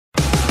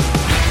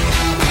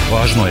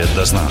Važno je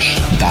da znaš.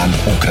 Dan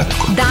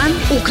ukratko. Dan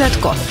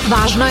ukratko.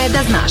 Važno je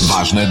da znaš.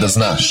 Važno je da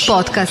znaš.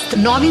 Podcast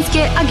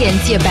novinske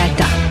agencije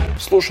Beta.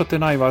 Slušate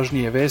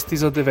najvažnije vesti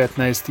za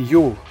 19.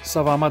 jul.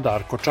 Sa vama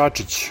Darko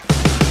Čačić.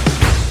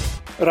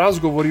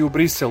 Razgovori u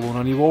Briselu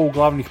na nivou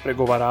glavnih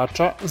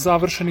pregovarača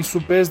završeni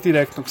su bez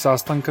direktnog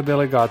sastanka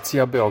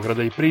delegacija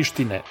Beograda i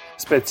Prištine.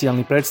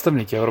 Specijalni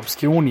predstavnik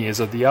Evropske unije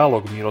za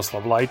dijalog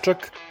Miroslav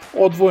Lajčak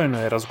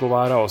odvojeno je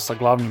razgovarao sa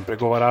glavnim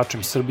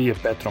pregovaračem Srbije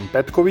Petrom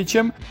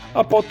Petkovićem,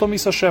 a potom i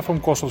sa šefom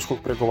kosovskog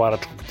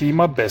pregovaračkog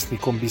tima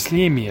Besnikom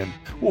Bisljimijem.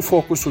 U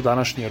fokusu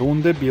današnje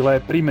runde bila je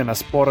primjena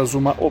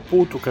sporazuma o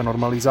putu ka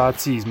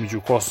normalizaciji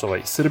između Kosova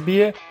i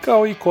Srbije,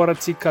 kao i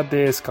koraci ka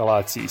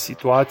deeskalaciji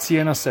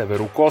situacije na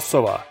severu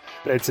Kosova.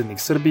 Predsjednik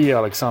Srbije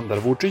Aleksandar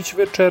Vučić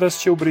večeras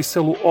će u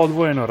Briselu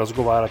odvojeno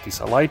razgovarati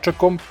sa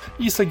Lajčakom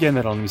i sa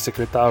generalnim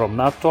sekretarom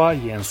NATO-a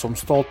Jensom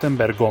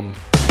Stoltenbergom.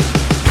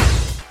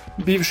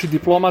 Bivši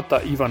diplomata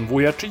Ivan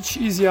Vujačić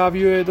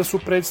izjavio je da su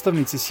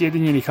predstavnici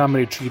Sjedinjenih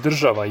Američkih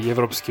Država i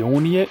Evropske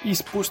unije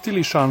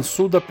ispustili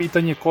šansu da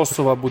pitanje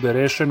Kosova bude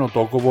rešeno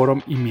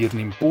dogovorom i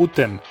mirnim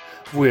putem.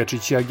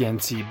 Vujačić je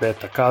agenciji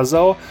Beta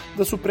kazao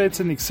da su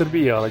predsjednik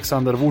Srbije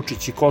Aleksandar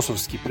Vučić i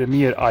kosovski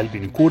premijer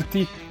Aljbin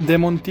Kurti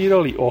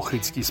demontirali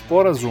Ohridski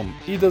sporazum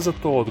i da za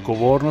to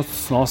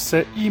odgovornost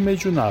snose i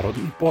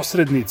međunarodni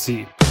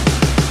posrednici.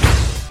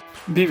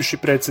 Bivši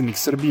predsjednik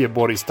Srbije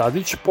Boris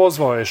Tadić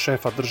pozvao je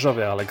šefa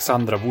države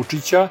Aleksandra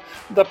Vučića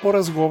da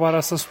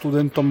porazgovara sa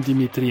studentom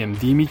Dimitrijem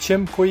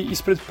Dimićem koji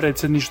ispred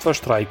predsjedništva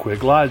štrajkuje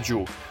glađu.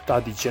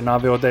 Tadić je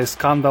naveo da je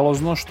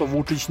skandalozno što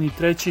Vučić ni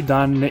treći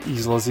dan ne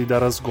izlazi da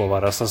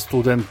razgovara sa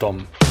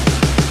studentom.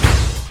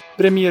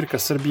 Premijerka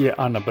Srbije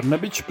Ana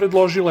Brnabić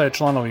predložila je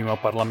članovima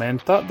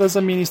parlamenta da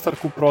za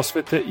ministarku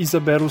prosvete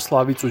izaberu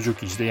Slavicu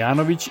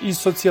Đukić-Dejanović iz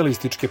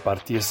Socijalističke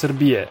partije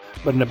Srbije.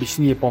 Brnabić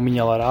nije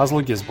pominjala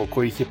razloge zbog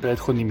kojih je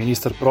prethodni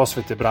ministar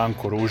prosvete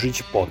Branko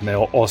Ružić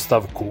podneo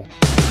ostavku.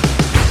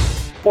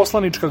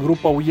 Poslanička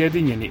grupa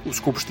Ujedinjeni u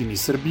Skupštini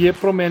Srbije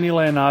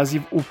promenila je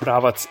naziv u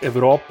pravac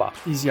Evropa,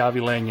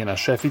 izjavila je njena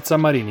šefica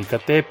Marinika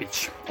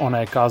Tepić. Ona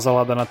je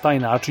kazala da na taj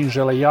način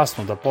žele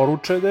jasno da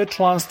poruče da je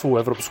članstvo u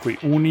Evropskoj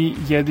uniji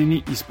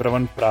jedini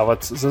ispravan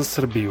pravac za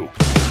Srbiju.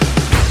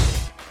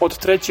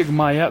 Od 3.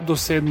 maja do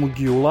 7.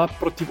 jula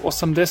protiv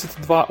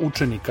 82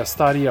 učenika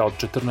starija od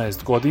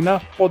 14 godina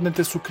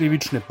podnete su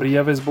krivične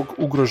prijave zbog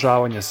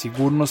ugrožavanja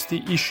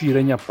sigurnosti i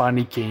širenja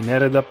panike i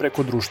nereda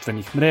preko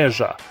društvenih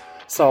mreža,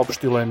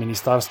 saopštilo je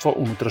Ministarstvo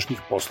unutrašnjih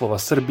poslova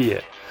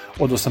Srbije.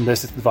 Od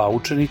 82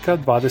 učenika,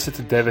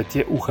 29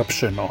 je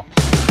uhapšeno.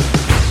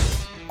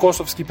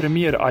 Kosovski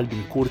premijer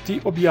Aljbin Kurti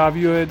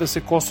objavio je da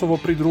se Kosovo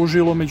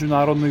pridružilo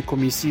Međunarodnoj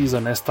komisiji za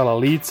nestala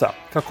lica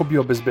kako bi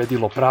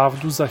obezbedilo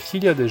pravdu za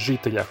hiljade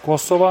žitelja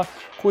Kosova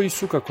koji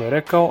su, kako je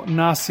rekao,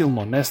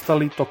 nasilno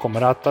nestali tokom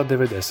rata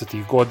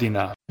 90.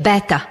 godina.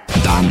 Beta.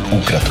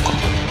 Dan ukratko.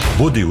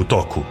 Budi u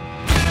toku.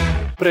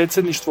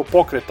 Predsjedništvo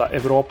pokreta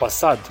Evropa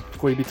Sad,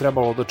 koji bi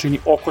trebalo da čini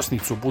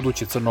okosnicu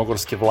buduće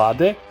crnogorske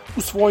vlade,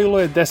 usvojilo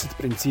je 10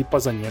 principa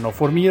za njeno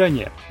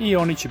formiranje i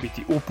oni će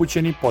biti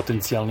upućeni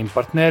potencijalnim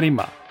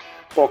partnerima.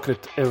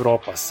 Pokret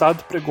Evropa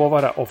Sad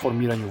pregovara o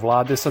formiranju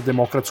vlade sa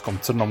Demokratskom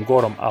Crnom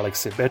Gorom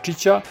Alekse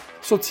Bečića,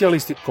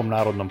 Socijalističkom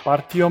narodnom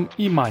partijom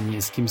i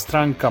manjinskim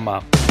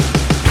strankama.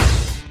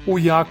 U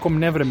jakom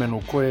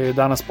nevremenu koje je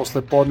danas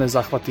posle podne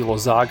zahvatilo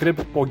Zagreb,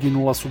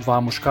 poginula su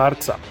 2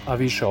 muškarca, a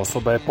više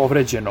osoba je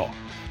povređeno.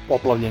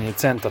 Poplavljen je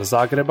centar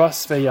Zagreba,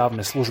 sve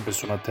javne službe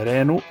su na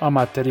terenu, a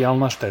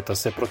materijalna šteta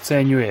se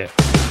procenjuje.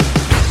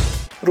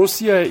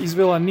 Rusija je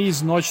izvela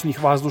niz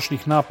noćnih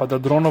vazdušnih napada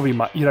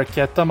dronovima i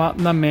raketama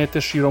na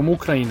mete širom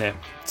Ukrajine,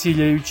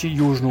 ciljajući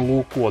južnu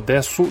luku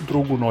Odesu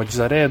drugu noć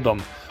za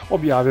redom,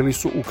 objavili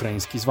su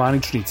ukrajinski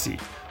zvaničnici.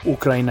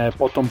 Ukrajina je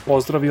potom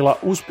pozdravila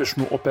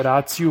uspešnu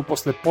operaciju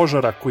posle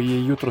požara koji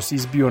je jutros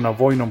izbio na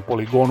vojnom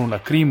poligonu na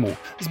Krimu,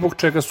 zbog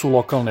čega su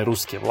lokalne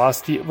ruske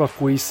vlasti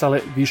evakuisale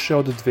više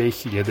od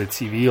 2000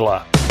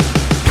 civila.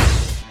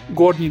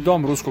 Gornji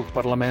dom ruskog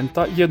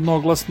parlamenta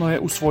jednoglasno je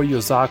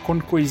usvojio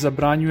zakon koji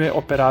zabranjuje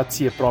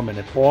operacije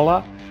promene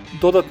pola,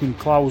 dodatnim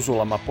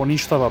klauzulama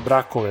poništava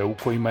brakove u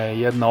kojima je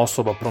jedna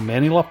osoba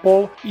promenila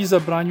pol i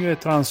zabranjuje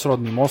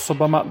transrodnim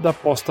osobama da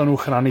postanu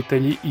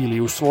hranitelji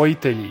ili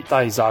usvojitelji.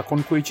 Taj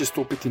zakon, koji će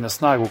stupiti na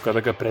snagu kada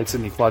ga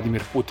predsjednik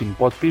Vladimir Putin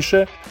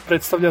potpiše,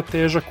 predstavlja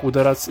težak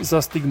udarac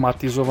za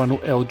stigmatizovanu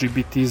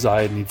LGBT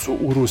zajednicu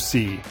u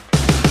Rusiji.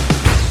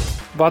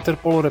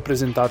 Vaterpolo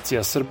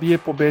reprezentacija Srbije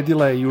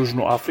pobedila je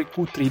Južnu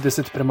Afriku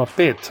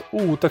 30-5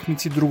 u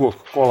utakmici drugog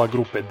kola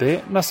grupe D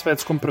na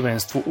svetskom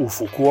prvenstvu u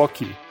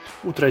Fukuoki.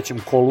 U trećem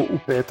kolu u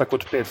petak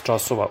od 5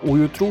 časova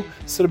ujutru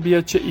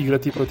Srbija će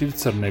igrati protiv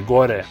Crne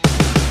Gore.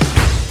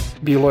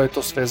 Bilo je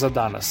to sve za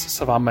danas.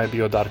 Sa vama je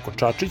bio Darko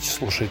Čačić,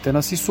 slušajte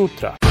nas i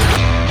sutra.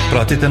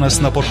 Pratite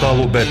nas na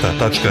portalu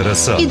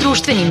beta.rs I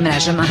društvenim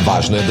mrežama.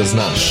 Važno je da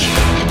znaš.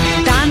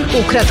 Dan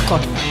ukratko.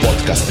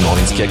 Podcast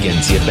novinske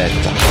agencije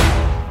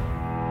Beta.